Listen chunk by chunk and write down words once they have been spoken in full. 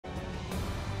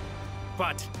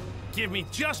but give me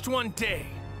just one day.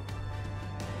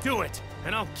 Do it,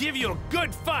 and I'll give you a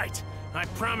good fight. I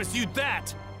promise you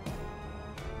that.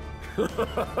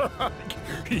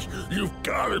 You've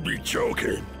gotta be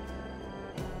joking.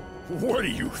 What do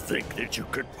you think that you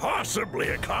could possibly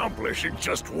accomplish in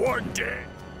just one day?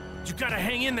 You gotta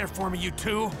hang in there for me, you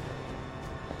two.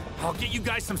 I'll get you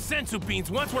guys some sensu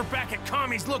beans once we're back at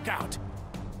Kami's lookout.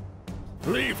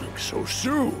 Leaving so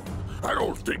soon? I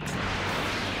don't think...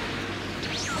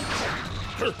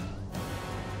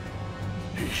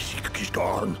 He's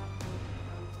gone.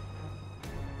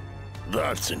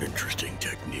 That's an interesting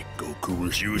technique Goku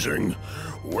is using.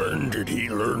 When did he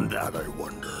learn that, I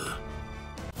wonder?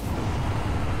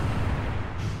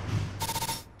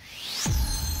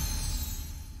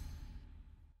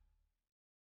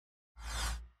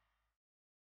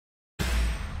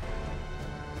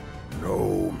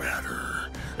 No matter.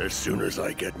 As soon as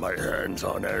I get my hands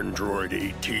on Android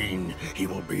 18, he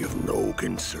will be of no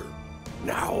concern.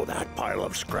 Now that pile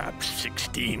of scraps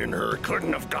 16 and her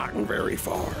couldn't have gotten very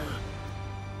far.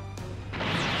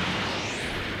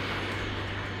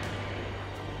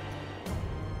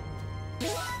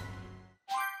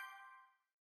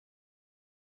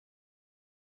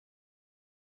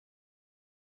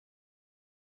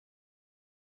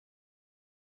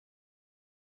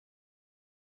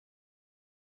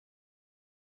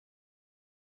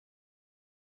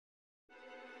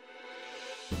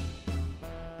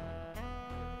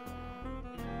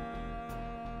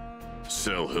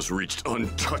 Cell has reached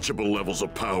untouchable levels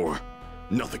of power.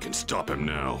 Nothing can stop him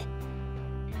now.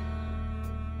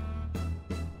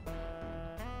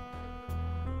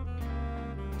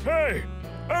 Hey,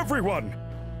 everyone!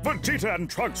 Vegeta and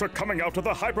Trunks are coming out of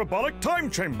the hyperbolic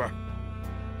time chamber.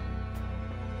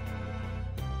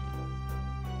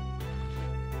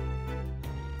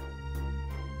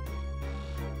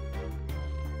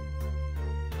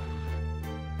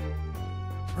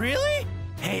 Really?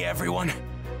 Hey, everyone.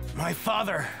 My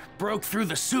father broke through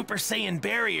the Super Saiyan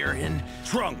barrier in...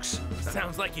 Trunks!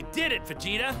 Sounds like you did it,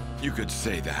 Vegeta. You could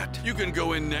say that. You can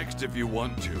go in next if you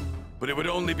want to, but it would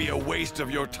only be a waste of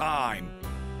your time.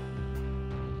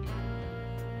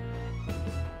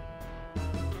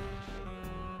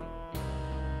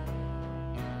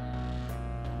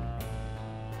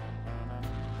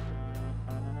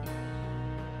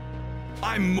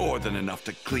 I'm more than enough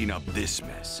to clean up this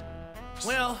mess.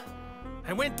 Well,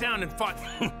 I went down and fought...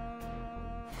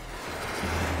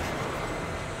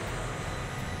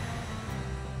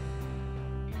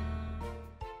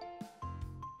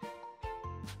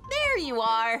 There you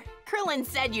are. Krillin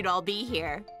said you'd all be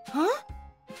here. Huh?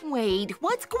 Wait,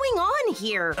 what's going on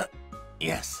here?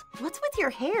 Yes. What's with your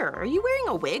hair? Are you wearing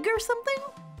a wig or something?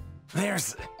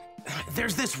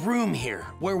 There's this room here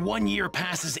where 1 year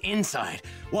passes inside,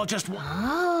 while just...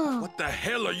 Oh. What the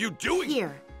hell are you doing?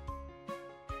 Here.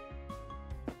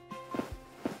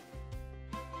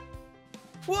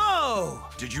 Whoa!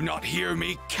 Did you not hear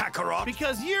me, Kakarot?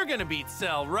 Because you're gonna beat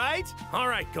Cell, right? All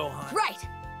right, Gohan. Right.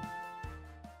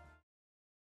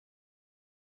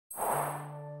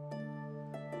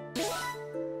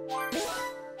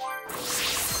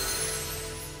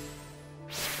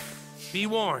 Be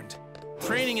warned.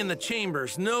 Training in the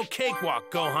chamber's no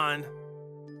cakewalk, Gohan.